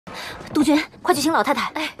督军，快去请老太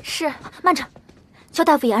太。哎，是。慢着，叫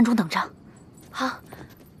大夫也暗中等着。好。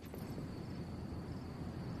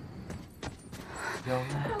表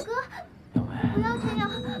妹，表哥，表妹，不要这样。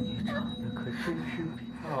你长得可真是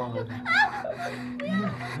漂亮。不要。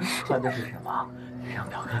穿的是什么？让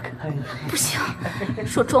表哥看一眼。不行，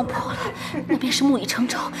若撞破了，那便是木已成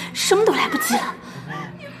舟，什么都来不及了。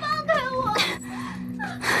你放开我！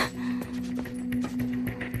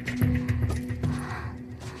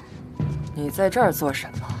你在这儿做什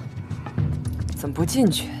么？怎么不进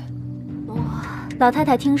去？老太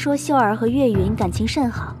太听说秀儿和月云感情甚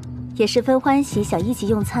好，也十分欢喜想一起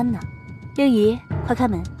用餐呢。六姨，快开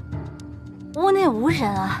门。屋内无人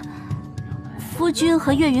啊。夫君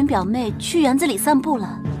和月云表妹去园子里散步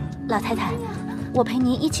了。老太太，我陪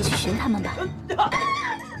您一起去寻他们吧。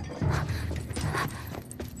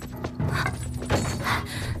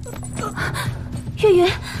月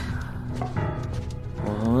云，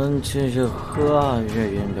我们继续喝啊，月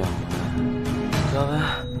云表妹。表妹，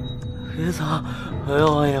别走，陪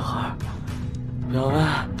我一会儿。表妹，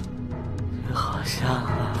你好香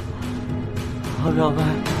啊！好表妹，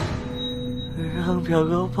让表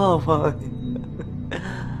哥抱抱你。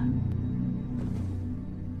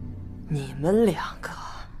你们两个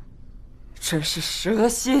真是蛇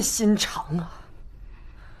蝎心肠啊！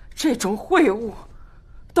这种秽物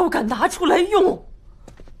都敢拿出来用，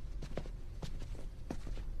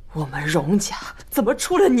我们荣家怎么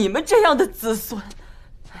出了你们这样的子孙？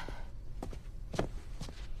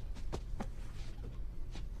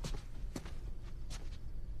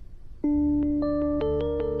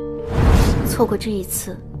错过这一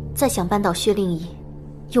次，再想扳倒薛令仪，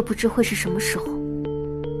又不知会是什么时候。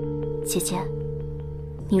姐姐，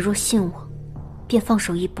你若信我，便放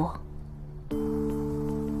手一搏。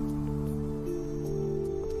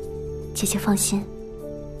姐姐放心，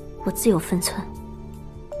我自有分寸。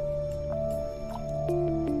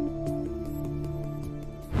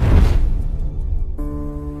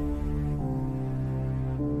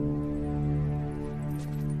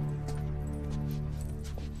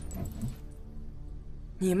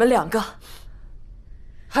你们两个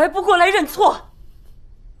还不过来认错？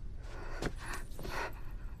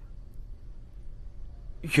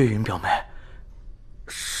月云表妹，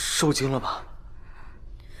受惊了吧？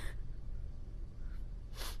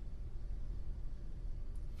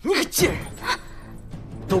你个贱人！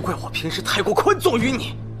都怪我平时太过宽纵于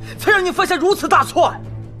你，才让你犯下如此大错。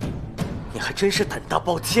你还真是胆大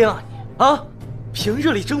包天啊你！啊，平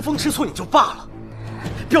日里争风吃醋你就罢了，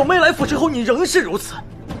表妹来府之后你仍是如此。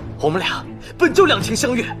我们俩本就两情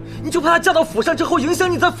相悦，你就怕她嫁到府上之后影响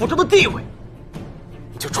你在府中的地位，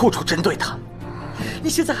你就处处针对她。你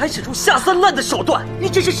现在还使出下三滥的手段，你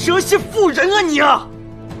真是蛇蝎妇人啊你啊！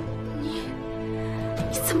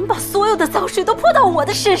你怎么把所有的脏水都泼到我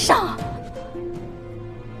的身上啊？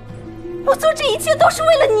我做这一切都是为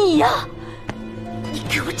了你呀！你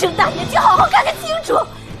给我睁大眼睛好好看看清楚，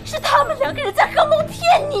是他们两个人在合谋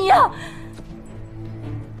骗你呀！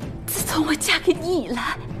自从我嫁给你以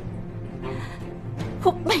来，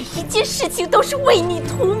我每一件事情都是为你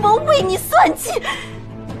图谋，为你算计。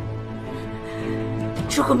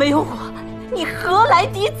如果没有我，你何来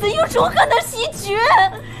嫡子，又如何能袭爵？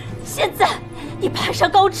现在你攀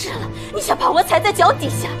上高枝了，你想把我踩在脚底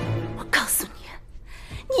下？我告诉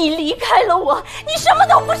你，你离开了我，你什么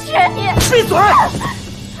都不是。你闭嘴！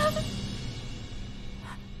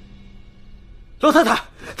老太太，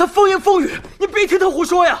她风言风语，你别听她胡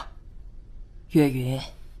说呀。月云，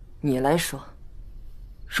你来说，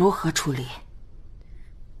如何处理？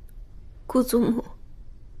姑祖母，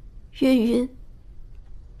月云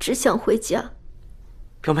只想回家。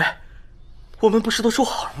表妹，我们不是都说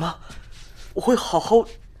好了吗？我会好好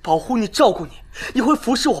保护你，照顾你，你会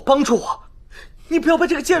服侍我，帮助我。你不要被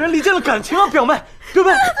这个贱人离间了感情啊，表妹！表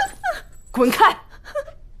妹，滚开！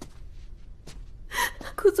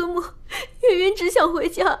姑祖母，月云只想回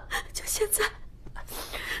家，就现在。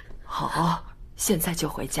好，现在就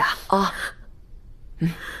回家啊！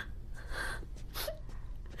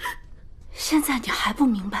现在你还不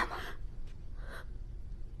明白吗？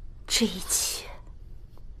这一切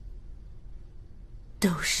都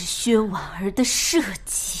是薛婉儿的设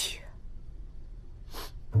计。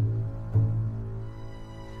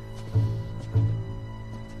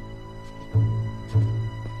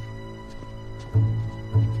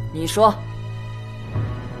你说，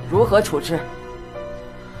如何处置？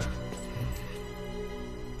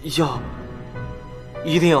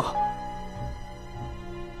一定要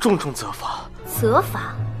重重责罚。责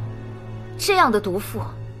罚？这样的毒妇，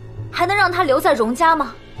还能让她留在荣家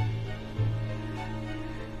吗？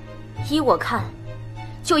依我看，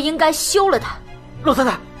就应该休了她。老太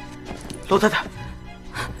太，老太太，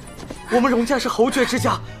我们荣家是侯爵之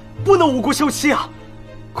家，不能无故休妻啊！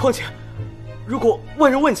况且，如果外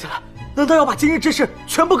人问起来，难道要把今日之事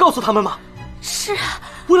全部告诉他们吗？是啊，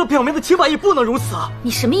为了表妹的清白，也不能如此啊！你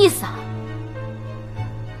什么意思啊？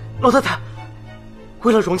老太太，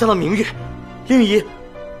为了荣家的名誉，令仪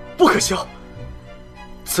不可休。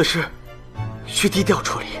此事需低调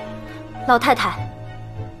处理。老太太，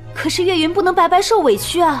可是月云不能白白受委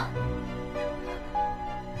屈啊！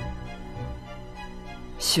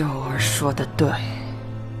秀儿说的对，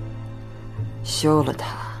休了他，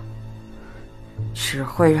只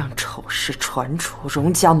会让丑事传出，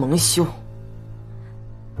荣家蒙羞。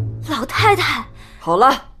老太太，好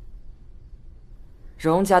了，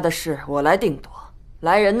荣家的事我来定夺。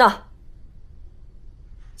来人呐，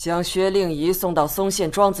将薛令仪送到松县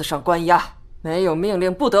庄子上关押，没有命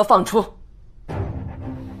令不得放出。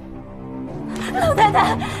老太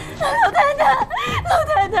太，老太太，老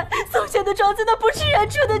太太，松县的庄子那不是人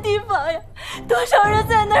住的地方呀，多少人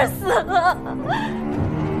在那儿死了。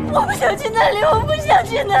我不想去那里，我不想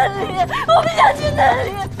去那里，我不想去那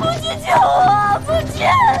里！夫君救我！夫君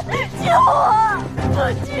救我！夫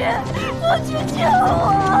君，夫君救我！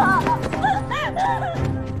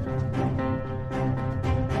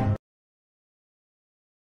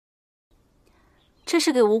这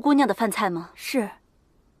是给吴姑娘的饭菜吗？是。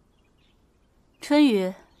春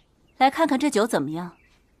雨，来看看这酒怎么样？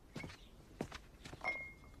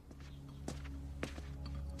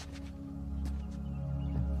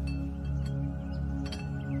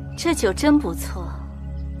这酒真不错。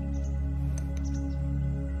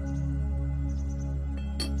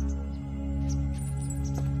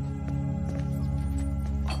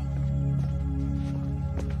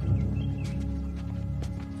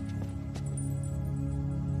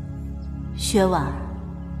薛婉儿，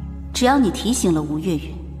只要你提醒了吴月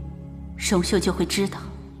云，荣秀就会知道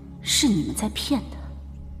是你们在骗他。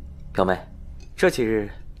表妹，这几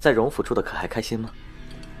日在荣府住的可还开心吗？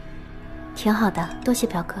挺好的，多谢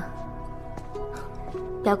表哥。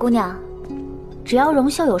表姑娘，只要荣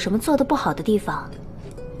秀有什么做得不好的地方，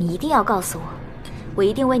你一定要告诉我，我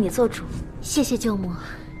一定为你做主。谢谢舅母。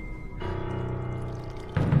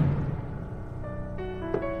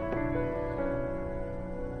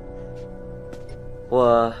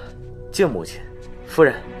我敬母亲、夫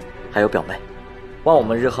人，还有表妹，望我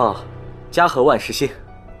们日后家和万事兴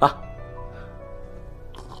啊！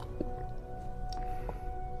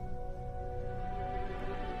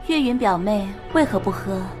月云表妹为何不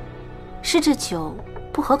喝？是这酒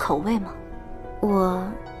不合口味吗？我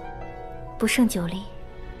不胜酒力。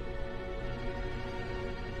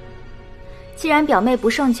既然表妹不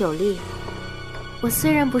胜酒力，我虽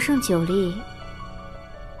然不胜酒力，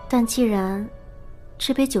但既然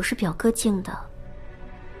这杯酒是表哥敬的，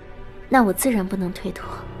那我自然不能推脱。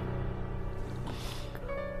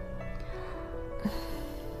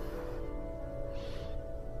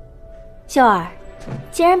秀儿，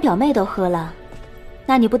既然表妹都喝了，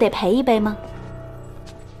那你不得陪一杯吗？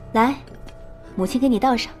来，母亲给你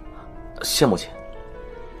倒上。谢母亲。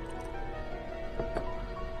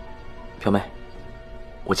表妹，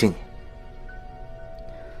我敬你。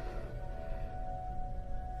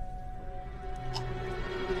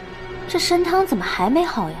这参汤怎么还没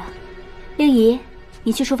好呀？令仪，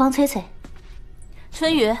你去厨房催催。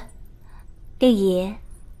春雨，令仪，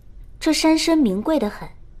这山参名贵得很，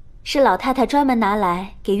是老太太专门拿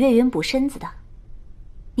来给月云补身子的，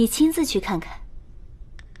你亲自去看看。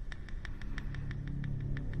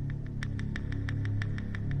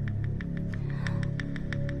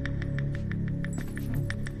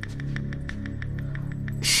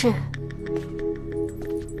是。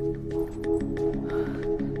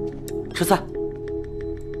吃菜，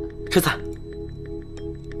吃菜。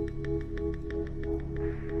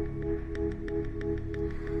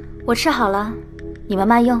我吃好了，你们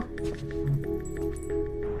慢用。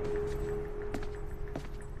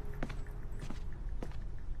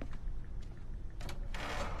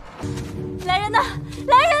来人呐！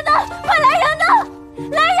来人呐！快来人呐！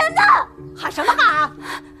来人呐！喊什么喊啊？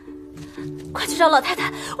快去找老太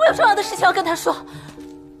太，我有重要的事情要跟她说。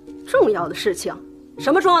重要的事情？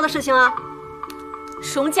什么重要的事情啊？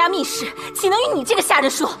荣家密事，岂能与你这个下人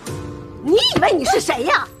说？你以为你是谁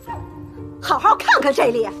呀？好好看看这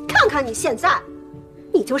里，看看你现在，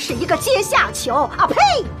你就是一个阶下囚啊！呸！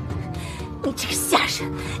你这个下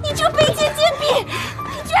人，你这个卑贱贱婢，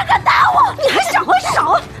你居然敢打我！你还想还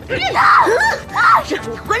手？让你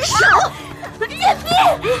还手！贱婢！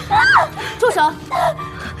住手！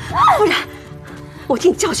夫人，我替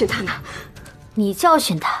你教训他呢。你教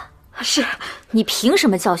训他？是。你凭什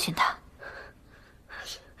么教训他？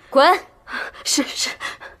滚！是。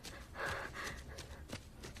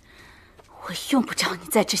我用不着你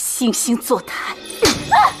在这惺惺作态。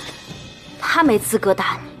他没资格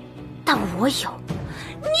打你，但我有。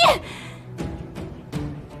你。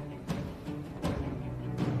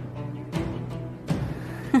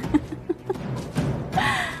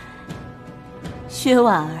薛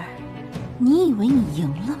婉儿，你以为你赢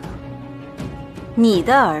了吗？你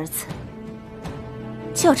的儿子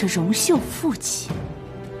叫着荣秀父亲，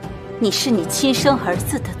你是你亲生儿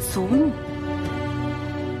子的祖女，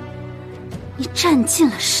你占尽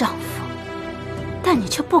了上风，但你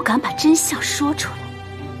却不敢把真相说出来，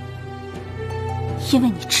因为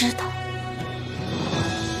你知道，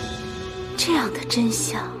这样的真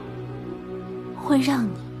相会让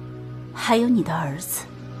你还有你的儿子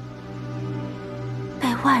被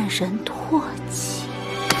万人唾弃。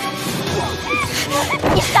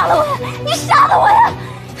你杀了我呀！你杀了我呀！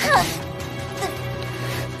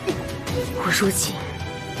我如今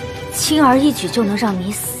轻而易举就能让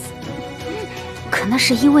你死，可那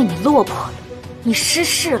是因为你落魄了，你失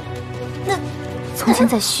势了。从前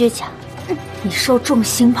在薛家，你受众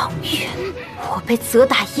星捧月，我被责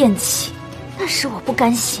打厌弃，那时我不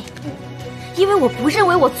甘心，因为我不认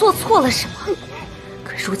为我做错了什么。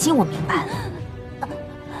可如今我明白了，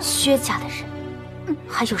薛家的人，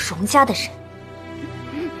还有荣家的人，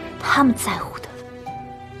他们在乎的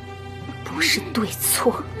不是对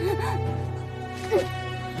错。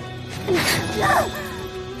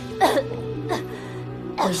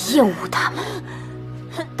我厌恶他们，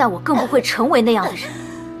但我更不会成为那样的人。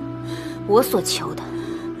我所求的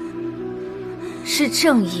是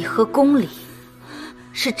正义和公理，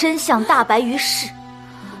是真相大白于世。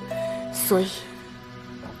所以，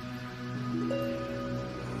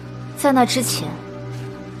在那之前，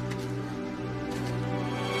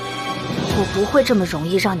我不会这么容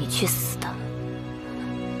易让你去死的。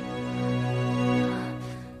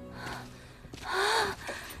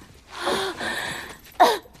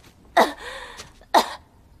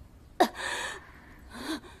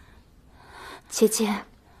姐姐，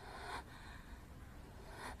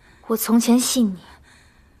我从前信你，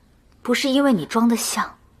不是因为你装得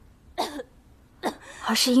像，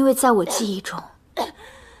而是因为在我记忆中，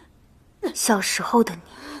小时候的你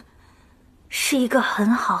是一个很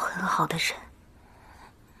好很好的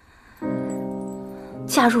人。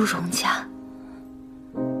嫁入荣家，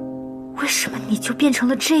为什么你就变成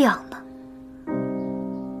了这样呢？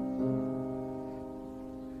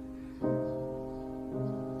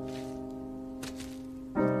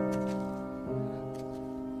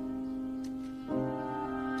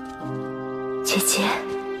姐姐，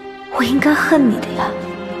我应该恨你的呀，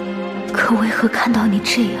可为何看到你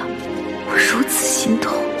这样，我如此心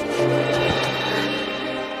痛？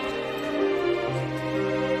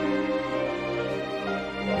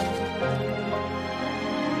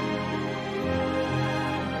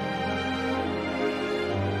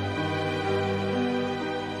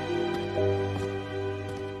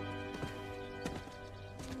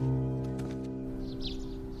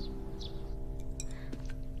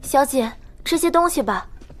小姐，吃些东西吧，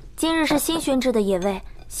今日是新熏制的野味，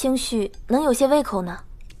兴许能有些胃口呢。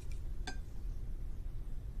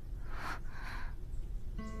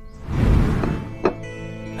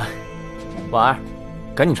婉儿，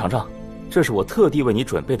赶紧尝尝，这是我特地为你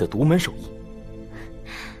准备的独门手艺。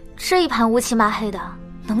这一盘乌漆麻黑的，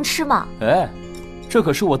能吃吗？哎，这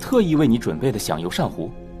可是我特意为你准备的响油鳝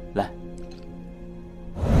糊，来。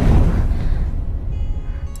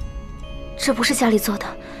这不是家里做的，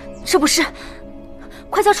这不是，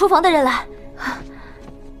快叫厨房的人来。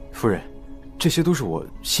夫人，这些都是我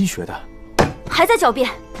新学的。还在狡辩？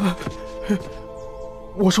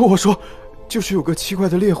我说，就是有个奇怪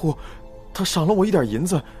的猎户，他赏了我一点银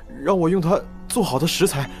子，让我用它做好的食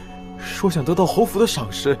材，说想得到侯府的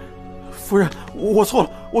赏识。夫人，我错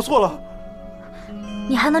了。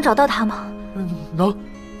你还能找到他吗？能。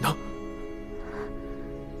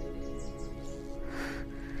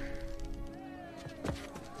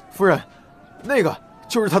夫人，那个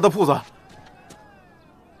就是他的铺子。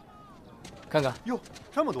看看，哟，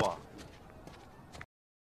这么多啊！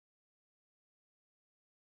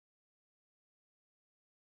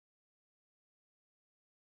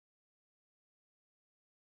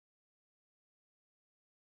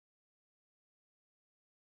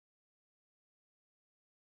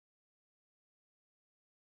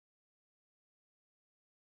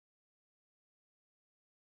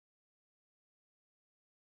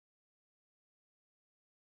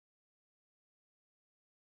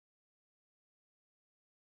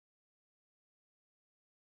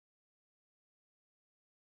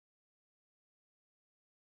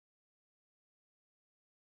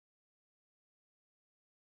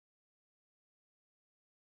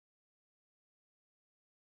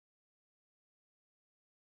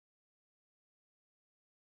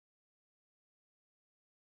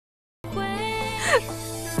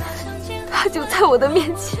他就在我的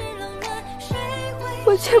面前，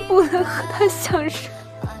我却不能和他相认。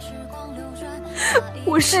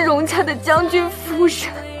我是荣家的将军夫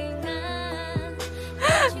人，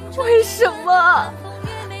为什么？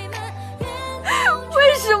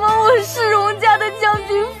为什么我是荣家的将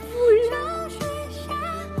军夫人？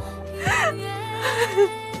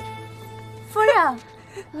夫人，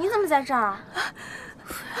你怎么在这儿？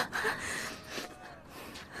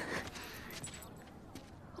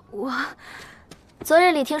我昨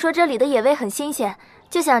日里听说这里的野味很新鲜，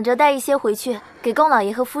就想着带一些回去给宫老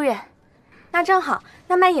爷和夫人。那正好，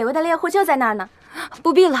那卖野味的猎户就在那儿呢。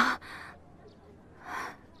不必了。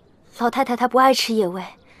老太太她不爱吃野味。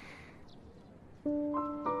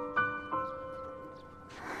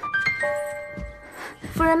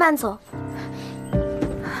夫人慢走。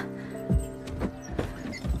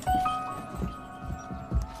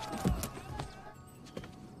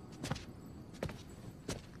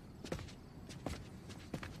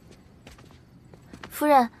夫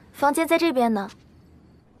人，房间在这边呢。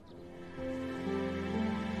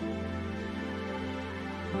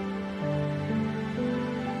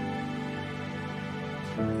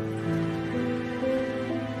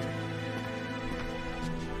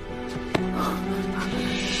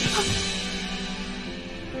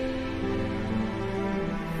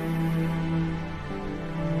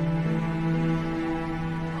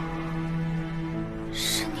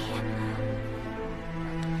是你，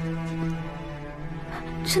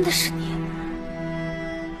真的是你，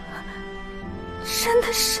真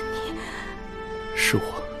的是你，是我，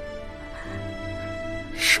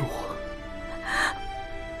是我。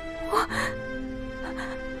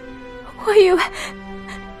我以为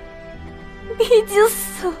你已经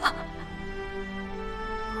死了。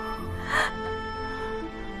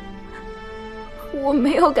我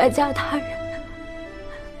没有改嫁他人，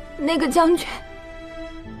那个将军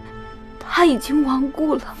他已经亡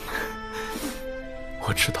故了。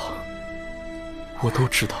我知道，我都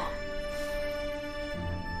知道。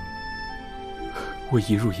我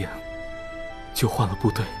一入营就换了部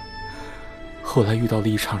队，后来遇到了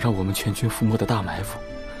一场让我们全军覆没的大埋伏，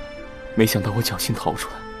没想到我侥幸逃出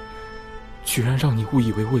来，居然让你误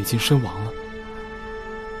以为我已经身亡了。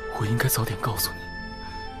我应该早点告诉你，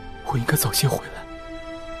我应该早些回来。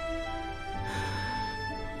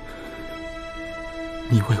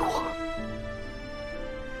你为我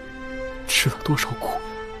吃了多少苦呀？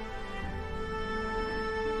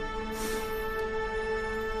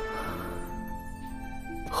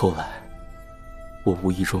后来，我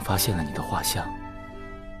无意中发现了你的画像，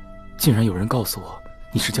竟然有人告诉我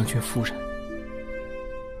你是将军夫人，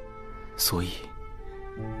所以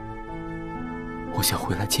我想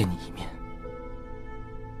回来见你一面。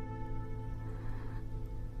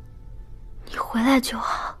你回来就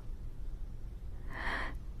好，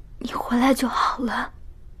你回来就好了。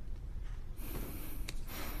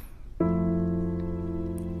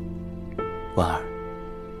婉儿，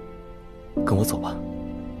跟我走吧。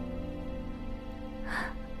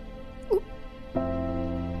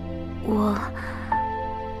我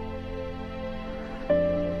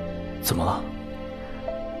怎么了？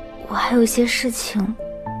我还有些事情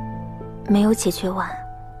没有解决完。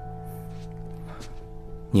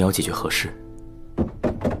你要解决何事？